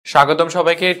স্বাগতম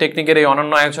সবাইকে টেকনিকের এই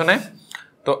অনন্য আয়োজনে।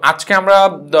 তো আজকে আমরা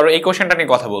ধরো এই কোশ্চেনটা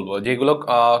নিয়ে কথা বলবো, যেগুলো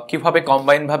কিভাবে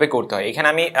কম্বাইন ভাবে করতে হয়। এখানে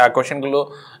আমি কোশ্চেনগুলো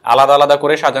আলাদা আলাদা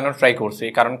করে সাজানোর ট্রাই করছি,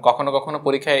 কারণ কখনো কখনো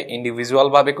পরীক্ষায় ইন্ডিভিজুয়াল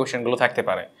ভাবে কোশ্চেনগুলো থাকতে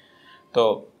পারে। তো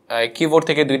কিবোর্ড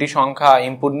থেকে দুইটি সংখ্যা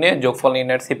ইনপুট নিয়ে যোগফল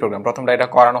নির্ণয়ের সি প্রোগ্রাম, প্রথমটা এটা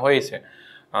করানো হয়েছে,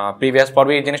 প্রিভিয়াস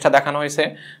পর্বে এই জিনিসটা দেখানো হয়েছে।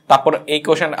 তারপর এই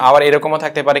কোশ্চেন আবার এরকমও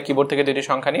থাকতে পারে, কিবোর্ড থেকে দুইটি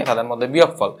সংখ্যা নিয়ে তাদের মধ্যে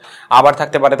বিয়োগফল, আবার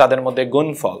থাকতে পারে তাদের মধ্যে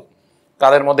গুণফল,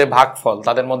 তাদের মধ্যে ভাগফল,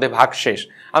 তাদের মধ্যে ভাগশেষ।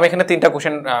 আমি এখানে তিনটা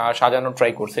কোশ্চেন সাজানোর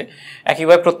ট্রাই করছি,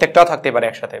 একইভাবে প্রত্যেকটাও থাকতে পারে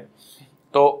একসাথে।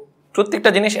 তো প্রত্যেকটা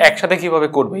জিনিস একসাথে কিভাবে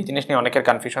করবো এই জিনিস নিয়ে অনেকের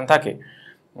কনফিউশন থাকে,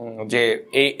 যে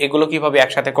এগুলো কিভাবে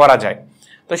একসাথে করা যায়।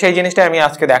 তো সেই জিনিসটা আমি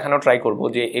আজকে দেখানোর ট্রাই করব,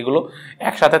 যে এগুলো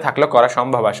একসাথে থাকলে করা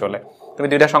সম্ভব। আসলে তুমি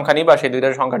দুইটা সংখ্যা নিবা, সেই দুইটা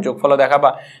সংখ্যার যোগফলও দেখাবা,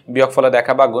 বিয়োগফলও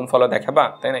দেখাবা, গুণফলও দেখাবা,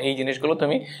 তাই না? এই জিনিসগুলো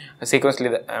তুমি সিকোয়েন্সলি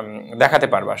দেখাতে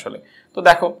পারবা আসলে। তো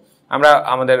দেখো, আমরা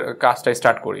আমাদের কাজটা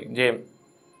স্টার্ট করি। যে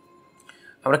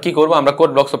আমরা কি করব, আমরা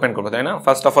কোড বক্স ওপেন করবো, তাই না?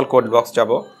 First of all code box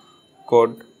যাব,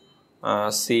 কোড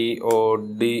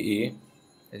CODE,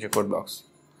 এই যে কোড বক্স।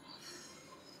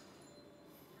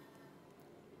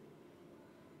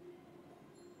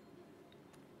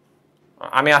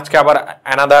 আমি আজকে আবার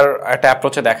অ্যানাদার একটা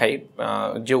অ্যাপ্রোচে দেখাই,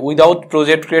 যে উইদাউট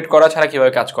প্রজেক্ট ক্রিয়েট করা ছাড়া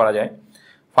কিভাবে কাজ করা যায়।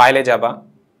 ফাইলে যাবা,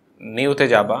 নিউতে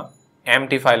যাবা,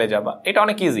 এমটি ফাইলে যাবা, এটা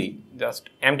অনেক ইজি। জাস্ট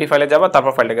এমটি ফাইলে যাবা,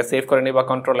 তারপর ফাইলটাকে সেভ করে নিবা,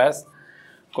 Ctrl+S।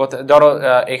 ধরো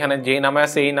এখানে যেই নামে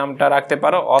আছে এই নামটা রাখতে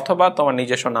পারো, অথবা তোমার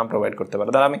নিজস্ব নাম প্রোভাইড করতে পারো।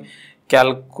 ধরো আমি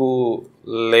ক্যালকুলেটর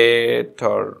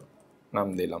নাম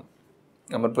দিলাম,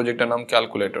 আমার প্রজেক্টের নাম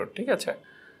ক্যালকুলেটর, ঠিক আছে?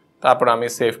 তারপর আমি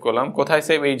সেভ করলাম। কোথায়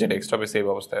সেভ? এই যে ডেস্কটপে সেভ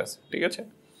অবস্থায় আছে, ঠিক আছে?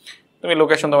 তুমি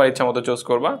লোকেশন তোমার ইচ্ছা মতো চুজ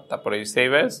করবা, তারপরে এই সেভ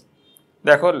অ্যাজ।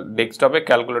 দেখো ডেস্কটপে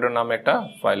ক্যালকুলেটর নামে একটা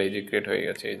ফাইল এই যে ক্রিয়েট হয়ে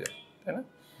গেছে, এই যে, তাই না?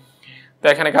 তো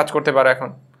এখানে কাজ করতে পারো। এখন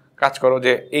কাজ করো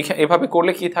যে এভাবে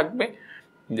করলে কি থাকবে,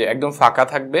 যে একদম ফাঁকা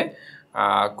থাকবে,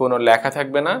 কোনো লেখা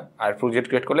থাকবে না। আর প্রজেক্ট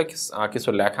ক্রিয়েট করলে কিছু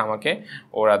লেখা আমাকে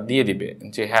ওরা দিয়ে দিবে,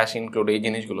 যে হ্যাশ ইনক্লুড, এই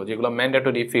জিনিসগুলো যেগুলো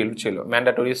ম্যান্ডেটরি ফিল্ড ছিল,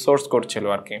 ম্যান্ডেটরি সোর্স কোড ছিল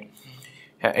আর কি।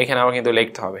 হ্যাঁ, এখানে আমার কিন্তু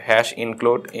লিখতে হবে hash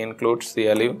include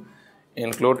CLU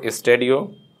include stdio,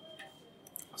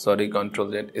 sorry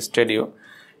Ctrl+Z, stdio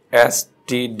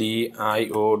stdio.h,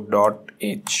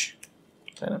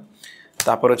 তাই না?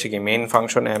 তারপর হচ্ছে কি main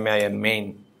function, MAIN,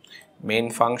 main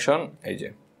function, এই যে।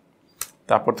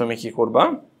 তারপর তুমি কি করবা,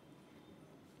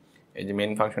 এই যে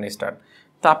মেইন ফাংশন স্টার্ট।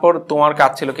 তারপর তোমার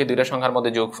কাজ ছিল কি দুইটা সংখ্যার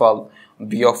মধ্যে যোগফল,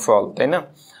 বিয়োগফল, তাই না,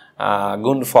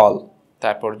 গুণফল।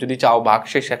 তারপর যদি চাও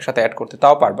ভাগশেষ একসাথে অ্যাড করতে,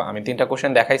 তাও পারবা। আমি তিনটা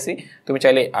কোশ্চেন দেখাইছি, তুমি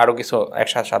চাইলে আরও কিছু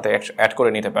একসাথে অ্যাড করে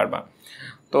নিতে পারবা।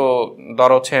 তো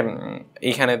ধরো হচ্ছে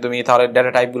এইখানে তুমি তাহলে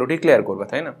ডেটা টাইপগুলো ডিক্লেয়ার করবে,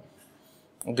 তাই না?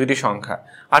 দুইটি সংখ্যা।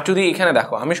 আর যদি এখানে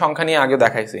দেখো, আমি সংখ্যা নিয়ে আগে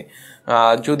দেখাইছি,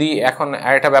 যদি এখন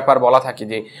একটা ব্যাপার বলা থাকে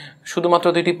যে শুধুমাত্র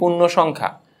দুইটি পূর্ণ সংখ্যা,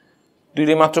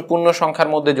 দুইটি মাত্র পূর্ণ সংখ্যার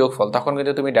মধ্যে যোগফল, তখন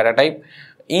কিন্তু তুমি ডেটা টাইপ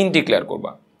ইন ডিক্লেয়ার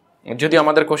করবা। যদি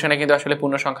আমাদের কোশ্চেনে কিন্তু আসলে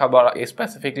পূর্ণ সংখ্যা বলা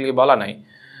স্পেসিফিকলি বলা নাই,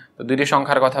 তো দুইটি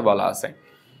সংখ্যার কথা বলা আছে।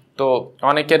 তো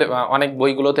অনেক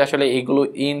বইগুলোতে আসলে এইগুলো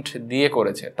ইন্ট দিয়ে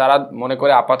করেছে, তারা মনে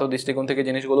করে আপাত দৃষ্টিকোণ থেকে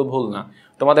জিনিসগুলো ভুল না,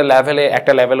 তোমাদের লেভেলে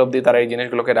একটা লেভেল অবধি তারা এই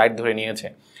জিনিসগুলোকে রাইট ধরে নিয়েছে।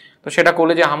 তো সেটা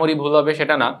করলে যে আহামরি ভুল হবে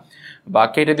সেটা না, বা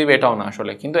কেটে দিবে এটাও না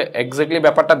আসলে। কিন্তু এক্স্যাক্টলি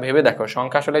ব্যাপারটা ভেবে দেখো,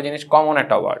 সংখ্যা আসলে জিনিস কমন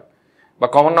একটা ওয়ার্ড, বা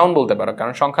কমন নাউন বলতে পারো,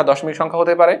 কারণ সংখ্যা দশমিক সংখ্যা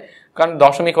হতে পারে, কারণ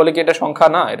দশমিক হলে কি এটা সংখ্যা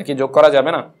না? এটা কি যোগ করা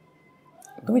যাবে না?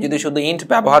 তুমি যদি শুধু ইন্ট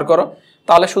ব্যবহার করো,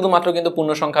 তাহলে শুধুমাত্র কিন্তু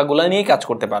পূর্ণ সংখ্যাগুলো নিয়েই কাজ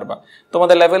করতে পারবা।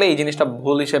 তোমাদের লেভেলে এই জিনিসটা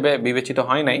ভুল হিসেবে বিবেচিত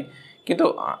হয় নাই, কিন্তু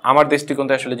আমার দৃষ্টিকোণ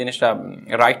থেকে আসলে জিনিসটা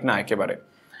রাইট না একেবারে।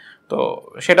 তো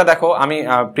সেটা দেখো, আমি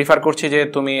প্রিফার করছি যে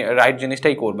তুমি রাইট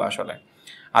জিনিসটাই করবা আসলে।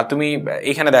 আর তুমি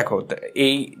এখানে দেখো,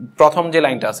 এই প্রথম যে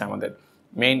লাইনটা আছে আমাদের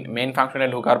মেইন ফাংশনে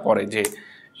ঢোকার পরে, যে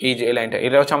এই যে লাইনটা,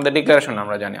 এটা হচ্ছে আমাদের ডিক্লারেশন।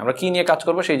 আমরা জানি আমরা কি নিয়ে কাজ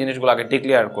করবো, সেই জিনিসগুলো আগে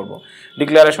ডিক্লেয়ার করবো।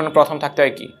 ডিক্লারেশনের প্রথম থাকতে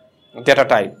হয় কি, ডেটা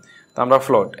টাইপ। তো আমরা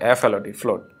ফ্লোট,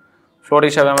 ফ্লোট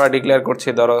হিসাবে আমরা ডিক্লেয়ার করছি,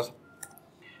 ধরো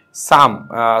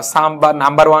সাম বা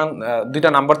নাম্বার 1, দুইটা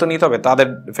নাম্বার তো নিতে হবে, তাদের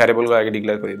ভ্যারিয়েবলগুলো আগে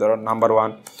ডিক্লেয়ার করি। ধরো নাম্বার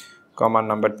 1,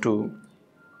 নাম্বার 2,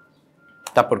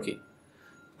 তারপর কি,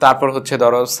 তারপর হচ্ছে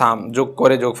ধরো সাম, যোগ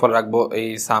করে যোগফল রাখবো এই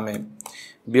সামে,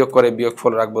 বিয়োগ করে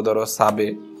বিয়োগফল রাখবো ধরো সাবে,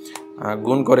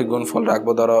 গুণ করে গুণফল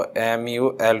রাখবো ধরো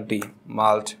MULT,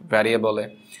 মাল্ট ভ্যারিয়েবলে।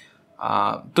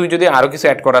 তুই যদি আরও কিছু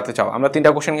অ্যাড করাতে চাও, আমরা তিনটা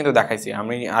কোশ্চেন কিন্তু দেখাইছি,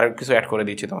 আমি আরও কিছু অ্যাড করে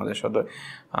দিচ্ছি তোমাদের সাথে।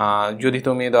 যদি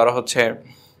তুমি ধরো হচ্ছে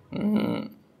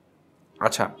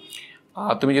আচ্ছা,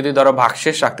 তুমি যদি ধরো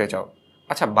ভাগশেষ রাখতে চাও,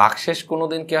 আচ্ছা ভাগশেষ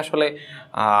কোনোদিন কি আসলে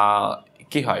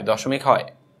কি হয়, দশমিক হয়?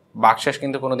 ভাগশেষ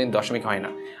কিন্তু কোনোদিন দশমিক হয় না।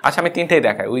 আচ্ছা আমি তিনটেই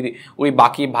দেখাই, ওই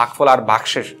বাকি ভাগফল আর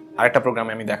ভাগশেষ আরেকটা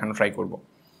প্রোগ্রামে আমি দেখানো ট্রাই করব।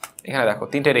 এখানে দেখো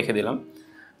তিনটে রেখে দিলাম,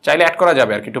 চাইলে অ্যাড করা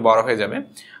যাবে আর কি, একটু বড় হয়ে যাবে।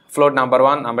 ফ্লোট নাম্বার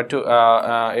 1 নাম্বার 2,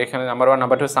 এখানে নাম্বার 1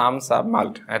 নাম্বার 2 সাম সাব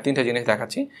মাল্ট, তিনটা জিনিস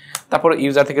দেখাচ্ছি। তারপর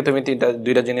ইউজার থেকে তুমি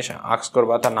দুইটা জিনিস আস্ক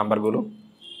করবা, তার নাম্বারগুলো।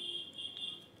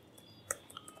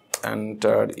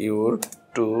 Enter your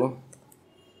two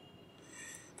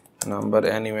number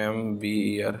NUM be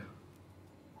year,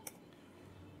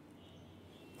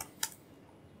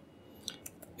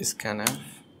 scan F,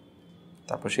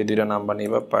 তারপর সেই দুইটা নাম্বার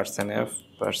নিবা, পার্সেন এফ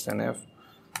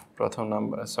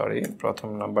প্রথম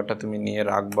নাম্বারটা তুমি নিয়ে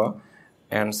রাখবা,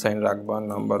 অ্যান্ড সাইন রাখবা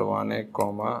নাম্বার 1-এ,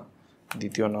 কমা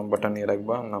দ্বিতীয় নাম্বারটা নিয়ে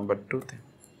রাখবা নাম্বার 2-তে।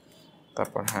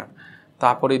 তারপর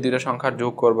তারপর এই দুইটা সংখ্যা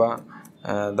যোগ করবা,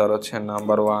 ধরো হচ্ছে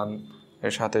নাম্বার 1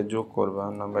 এর সাথে যোগ করবা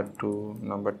নাম্বার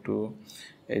 2,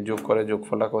 এই যোগ করে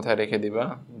যোগফলটা কোথায় রেখে দিবা,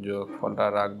 যোগফলটা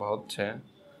রাখবা হচ্ছে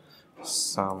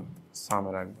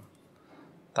সামে রাখবা।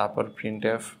 তারপর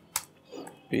প্রিন্টএফ,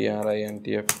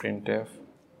 প্রিন্টএফ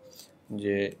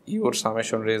যে your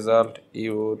summation result,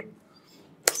 your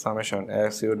summation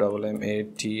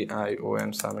SUMMATION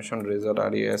summation result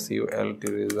RESULT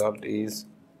result is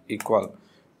equal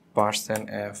percent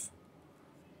F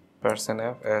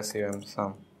SUM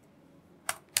সাম।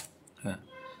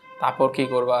 তারপর কি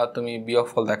করবা, তুমি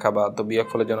বিয়োগফল দেখাবা। তো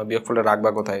বিয়োগফলের জন্য বিয়োগফলটা রাখবা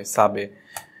কোথায়, সাবে,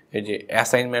 এই যে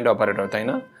অ্যাসাইনমেন্ট অপারেটর, তাই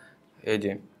না? এই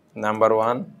যে নাম্বার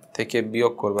 1 থেকে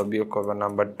বিয়োগ করবা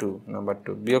নাম্বার 2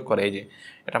 বিয়োগ করে, এই যে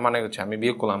এটা মানে হচ্ছে আমি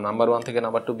বিয়োগ করলাম নাম্বার 1 থেকে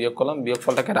নাম্বার 2 বিয়োগ করলাম,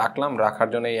 বিয়োগফলটাকে রাখার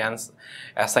জন্য এই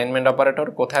অ্যাসাইনমেন্ট অপারেটর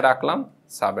কোথায় রাখলাম,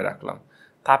 সাবে রাখলাম।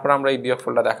 তারপর আমরা এই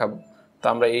বিয়োগফলটা দেখাবো। তো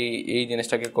আমরা এই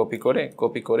জিনিসটাকে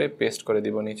কপি করে পেস্ট করে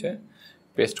দিব, নিচে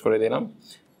পেস্ট করে দিলাম।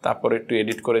 তারপর একটু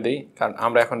এডিট করে দিই, কারণ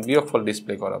আমরা এখন বিয়োগফল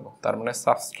ডিসপ্লে করাবো, তার মানে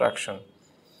সাবট্রাকশন,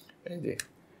 এই যে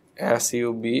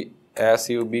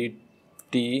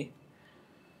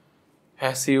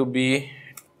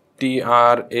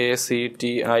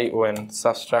SUBTRACTION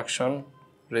সাবট্রাকশন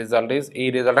রেজাল্ট ইজ, এই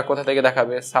রেজাল্টটা কোথা থেকে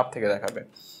দেখাবে, সাব থেকে দেখাবে,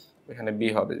 এখানে বি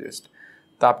হবে জাস্ট।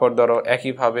 তারপর ধরো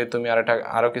একইভাবে তুমি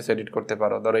আরও কিছু এডিট করতে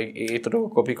পারো, ধরো এইটুকু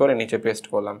কপি করে নিচে পেস্ট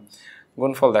করলাম,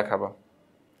 গুণফল দেখাবো।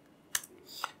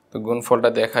 তো গুণফলটা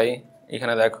দেখাই,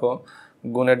 এখানে দেখো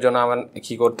গুণের জন্য আমার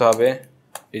কি করতে হবে,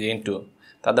 এই যে ইনটু,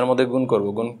 তাদের মধ্যে গুণ করব,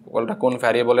 গুণফলটা কোন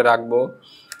ভ্যারিয়েবলে রাখবো,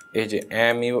 এই যে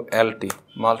MULT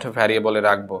মাল্টি ভ্যারিয়েবলে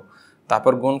রাখবো।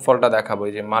 তারপর গুণফলটা দেখাবো,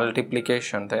 এই যে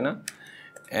মাল্টিপ্লিকেশন, তাই না,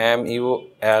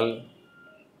 MUL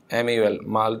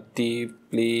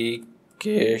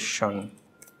মাল্টিপ্লিকেশন,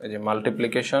 এই যে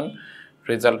multiplication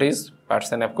result is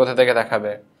percent F, কোথা থেকে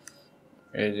দেখাবে,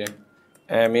 এই যে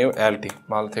MULT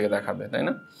মাল থেকে দেখাবে, তাই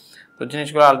না? তো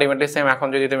জিনিসগুলো আলটিমেটলি সেম। এখন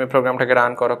যদি তুমি প্রোগ্রামটাকে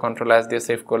রান করো, কন্ট্রোল-S দিয়ে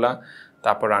সেভ করলা,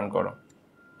 তারপর রান করো।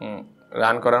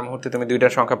 রান করার মুহূর্তে তুমি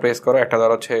দুইটার সংখ্যা প্রেস করো, একটা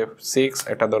ধরো হচ্ছে 6,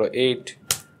 একটা ধরো 8,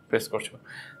 প্রেস করছো।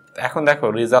 এখন দেখো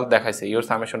রেজাল্ট দেখাইছে, your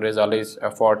summation result is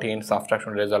 14,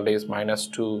 subtraction result is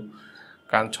 -2,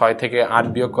 কারণ 6 থেকে 8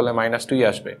 বিয়োগ করলে -2ই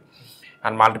আসবে,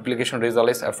 আর মাল্টিপ্লিকেশন রেজাল্ট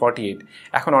ইজ 48।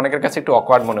 এখন অনেকের কাছে একটু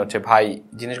অকওয়ার্ড মনে হচ্ছে, ভাই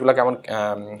জিনিসগুলো কেমন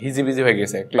হিজিবিজি হয়ে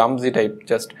গেছে, ক্লামজি টাইপ,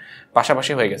 জাস্ট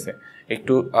পাশাপাশি হয়ে গেছে,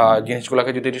 একটু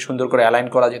জিনিসগুলোকে যদি একটু সুন্দর করে অ্যালাইন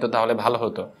করা যেত তাহলে ভালো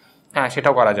হতো। হ্যাঁ,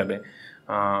 সেটাও করা যাবে।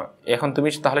 এখন তুমি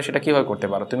তাহলে সেটা কীভাবে করতে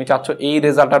পারো, তুমি চাচ্ছ এই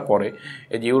রেজাল্টটার পরে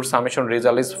এই যে ইউর সামেশন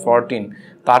রেজাল্ট ইজ 14,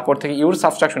 তারপর থেকে ইউর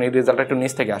সাবট্রাকশন এই রেজাল্টটা একটু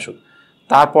নিচ থেকে আসুক,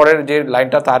 তারপরের যে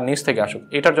লাইনটা তার নিচ থেকে আসুক।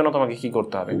 এটার জন্য তোমাকে কি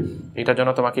করতে হবে, এটার জন্য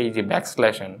তোমাকে এই যে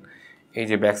ব্যাকস্ল্যাশন, এই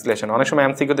যে ব্যাকস্ল্যাশন, অনেক সময়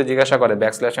MCQতে জিজ্ঞাসা করে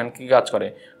ব্যাকস্ল্যাশন কী কাজ করে,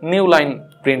 নিউ লাইন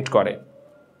প্রিন্ট করে।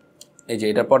 এই যে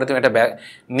এটার পরে তুমি একটা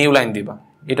নিউ লাইন দিবা,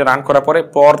 এটা রান করার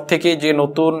পর থেকে যে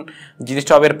নতুন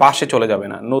জিনিসটা হবে এর পাশে চলে যাবে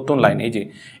না, নতুন লাইন, এই যে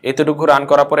এতটুকু রান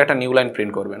করার পরে একটা নিউ লাইন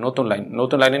প্রিন্ট করবে,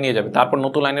 নতুন লাইনে নিয়ে যাবে। তারপর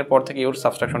নতুন লাইনের পর থেকে ইউর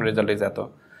সাবট্রাকশন রেজাল্ট ইজ এত,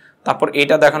 তারপর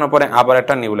এটা দেখানোর পরে আবার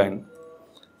একটা নিউ লাইন,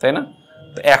 তাই না?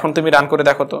 তো এখন তুমি রান করে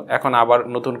দেখো, তো এখন আবার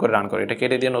নতুন করে রান করো, এটা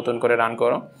কেটে দিয়ে নতুন করে রান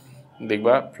করো,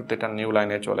 দেখবা প্রত্যেকটা নিউ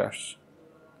লাইনে চলে আসছে।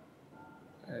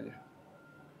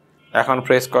 এখন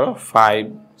প্রেস করো 5,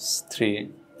 3,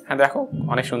 হ্যাঁ দেখো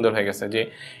অনেক সুন্দর হয়ে গেছে, যে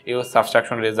ইউর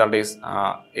সাবট্রাকশন রেজাল্ট ইজ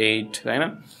 8, তাই না,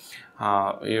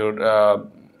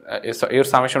 ইউর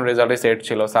সামেশন রেজাল্ট ইজ 8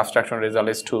 ছিল, সাবট্রাকশন রেজাল্ট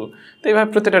ইজ 2। তো এইভাবে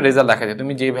প্রত্যেকটা রেজাল্ট দেখা যায়,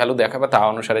 তুমি যে ভ্যালু দেখাবে তা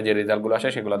অনুসারে যে রেজাল্টগুলো আসে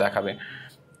সেগুলো দেখাবে,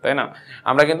 তাই না?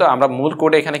 আমরা মূল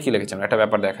কোডে এখানে কি লিখেছিলাম একটা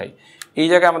ব্যাপার দেখাই, এই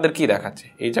জায়গায় আমাদের কি দেখাচ্ছে,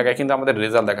 এই জায়গায় কিন্তু আমাদের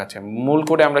রেজাল্ট দেখাচ্ছে। মূল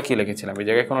কোডে আমরা কি লিখেছিলাম, এই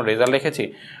জায়গায় কোনো রেজাল্ট লিখেছি,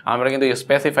 আমরা কিন্তু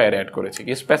স্পেসিফায়ার অ্যাড করেছি।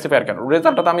 স্পেসিফায়ার কেন,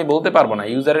 রেজাল্টটা তো আমি বলতে পারবো না,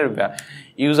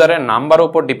 ইউজারের নাম্বারের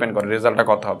উপর ডিপেন্ড করে রেজাল্টটা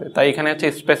কত হবে, তাই এখানে হচ্ছে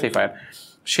স্পেসিফায়ার,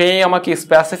 সেই আমাকে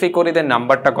স্পেসিফিক করে দেয়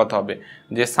নাম্বারটা কত হবে,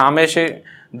 যে সামে সে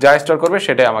যা স্টোর করবে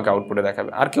সেটাই আমাকে আউটপুটে দেখাবে।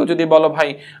 আর কেউ যদি বলো ভাই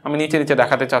আমি নিচে নিচে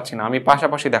দেখাতে চাচ্ছি না, আমি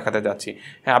পাশাপাশি দেখাতে যাচ্ছি,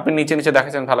 হ্যাঁ আপনি নিচে নিচে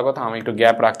দেখাচ্ছেন ভালো কথা, আমি একটু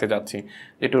গ্যাপ রাখতে যাচ্ছি,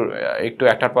 একটু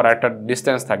একটার পর একটা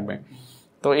ডিস্টেন্স থাকবে।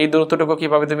 তো এই দূরত্বটুকু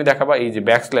কীভাবে তুমি দেখাবা, এই যে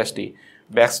ব্যাকস্ল্যাশটি,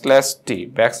 টি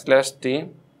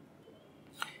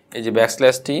এই যে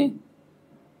 /t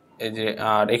এই যে,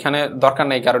 আর এখানে দরকার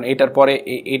নেই কারণ এটার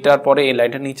পরে এই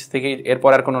লাইনটার নিচ থেকে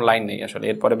এরপর আর কোনো লাইন নেই আসলে,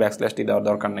 এরপরে /t দেওয়ার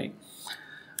দরকার নেই।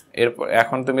 এরপর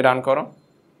এখন তুমি রান করো,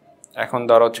 এখন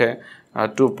ধর হচ্ছে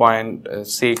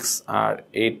 2.6 আর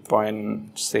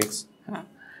 8.6। হ্যাঁ,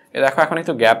 এ দেখো এখন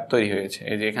একটু গ্যাপ তৈরি হয়েছে,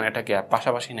 এই যে এখানে একটা গ্যাপ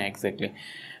পাশাপাশি না এক্স্যাক্টলি,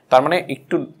 তার মানে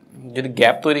একটু যদি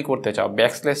গ্যাপ তৈরি করতে চাও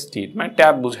 /t মানে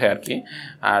ট্যাব বুঝে আর কি,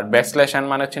 আর /n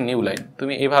মানে হচ্ছে নিউ লাইন,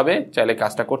 তুমি এইভাবে চাইলে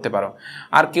কাজটা করতে পারো।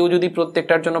 আর কেউ যদি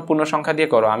প্রত্যেকটার জন্য পূর্ণ সংখ্যা দিয়ে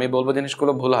করো, আমি বলবো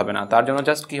জিনিসগুলো ভুল হবে না, তার জন্য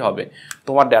জাস্ট কি হবে,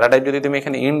 তোমার ডেটা টাইপ যদি তুমি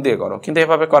এখানে ইন্ট দিয়ে করো, কিন্তু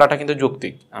এভাবে করাটা কিন্তু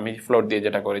যৌক্তিক, আমি ফ্লোট দিয়ে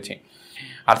যেটা করেছি।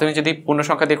 আর তুমি যদি পূর্ণ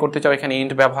সংখ্যা দিয়ে করতে চাও এখানে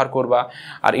ইন্ট ব্যবহার করবা,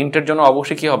 আর ইন্টের জন্য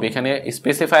অবশ্যই কি হবে, এখানে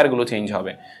স্পেসিফায়ারগুলো চেঞ্জ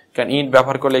হবে, কারণ ইন্ট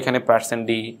ব্যবহার করলে এখানে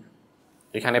 %d,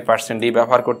 এখানে %d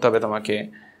ব্যবহার করতে হবে তোমাকে,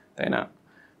 তাই না,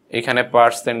 এখানে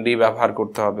 %d ব্যবহার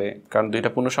করতে হবে, কারণ দুইটা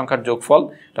পূর্ণ সংখ্যার যোগফল,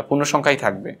 এটা পূর্ণ সংখ্যাই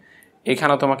থাকবে।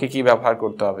 এখানে তোমাকে কি ব্যবহার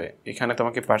করতে হবে, এখানে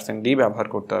তোমাকে %d ব্যবহার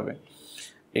করতে হবে,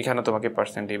 এখানে তোমাকে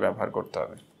 %d ব্যবহার করতে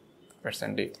হবে,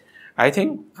 %d। আই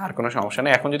থিঙ্ক আর কোনো সমস্যা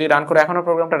নেই। এখন যদি রান করে, এখনও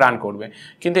প্রোগ্রামটা রান করবে,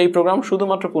 কিন্তু এই প্রোগ্রাম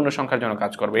শুধুমাত্র পূর্ণ সংখ্যার জন্য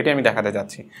কাজ করবে, এটাই আমি দেখাতে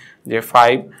যাচ্ছি যে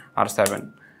 5 আর 7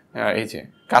 এই যে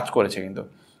কাজ করেছে। কিন্তু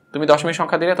তুমি দশমিক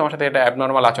সংখ্যা দিলে তোমার সাথে এটা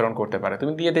অ্যাবনর্মাল আচরণ করতে পারে,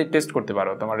 তুমি দিয়ে টেস্ট করতে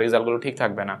পারো, তোমার রেজাল্টগুলো ঠিক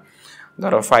থাকবে না।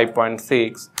 ধরো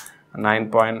 5.6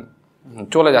 9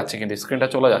 চলে যাচ্ছে, কিন্তু স্ক্রিনটা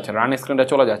চলে যাচ্ছে, রান স্ক্রিনটা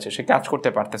চলে যাচ্ছে, সে কাজ করতে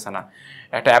পারতেছে না,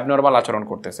 একটা অ্যাবনর্মাল আচরণ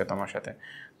করতেছে তোমার সাথে।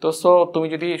 তো তুমি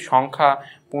যদি সংখ্যা,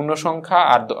 পূর্ণ সংখ্যা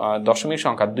আর দশমিক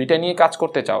সংখ্যা দুইটা নিয়ে কাজ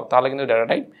করতে চাও, তাহলে কিন্তু ডেটা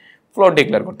টাইপ ফ্লোট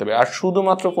ডিক্লেয়ার করতে হবে। আর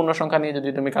শুধুমাত্র পূর্ণ সংখ্যা নিয়ে যদি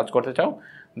তুমি কাজ করতে চাও,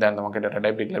 দেন তোমাকে ডেটা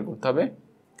টাইপ ডিক্লেয়ার করতে হবে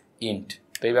ইন্ট।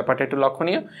 তো এই ব্যাপারটা একটু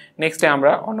লক্ষণীয়। নেক্সটে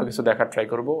আমরা অন্য কিছু দেখার ট্রাই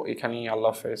করবো। এখানেই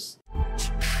আল্লাহ হাফেজ।